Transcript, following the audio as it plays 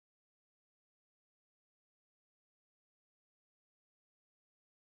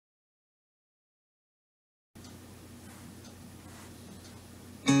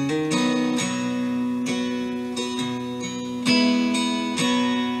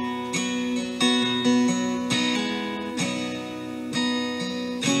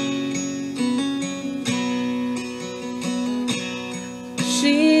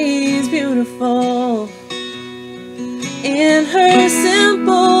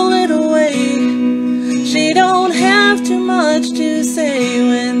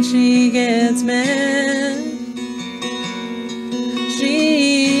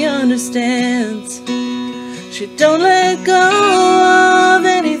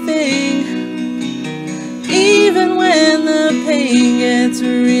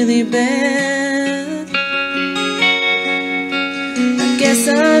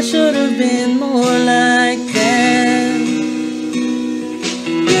been more like that.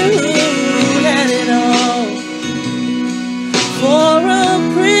 You had it all for a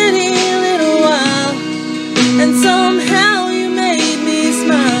pretty little while, and somehow you made me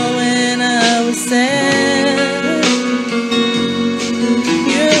smile when I was sad.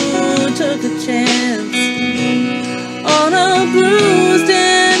 You took a chance on a bruised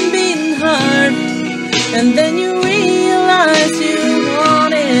and beaten heart, and then you realized you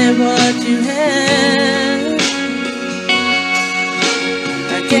wanted what you had.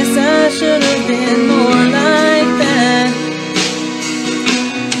 I guess I should have been more like that.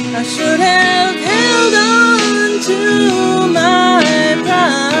 I should have held on to my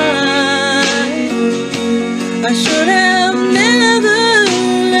pride. I should have never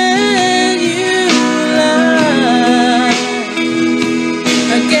let you lie.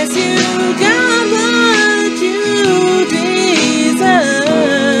 I guess you got what you deserve.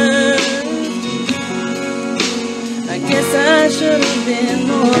 I guess I should have been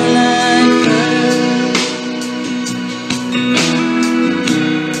more like her.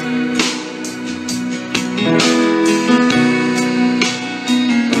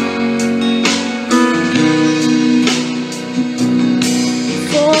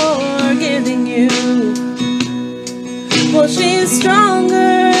 Forgiving you, well, she's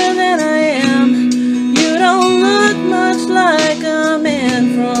stronger than I am. You don't look much like a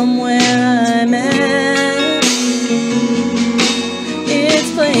man from where I'm at.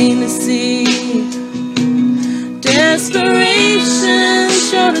 It's plain to see desperation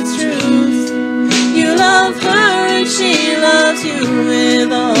showed its truth. You love her and she loves you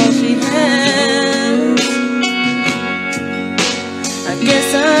with all she has. I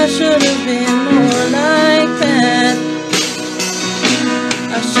guess I should have been more like that.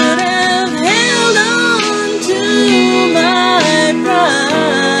 I should have held on to my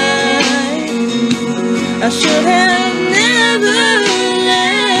pride. I should have never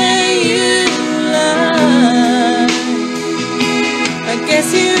let you lie. I guess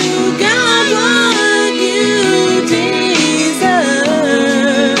you got what you deserve.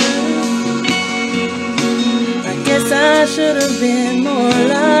 I guess I should have been more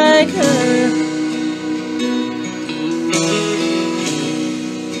like her.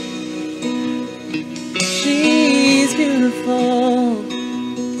 She's beautiful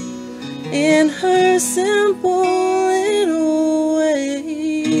in her simple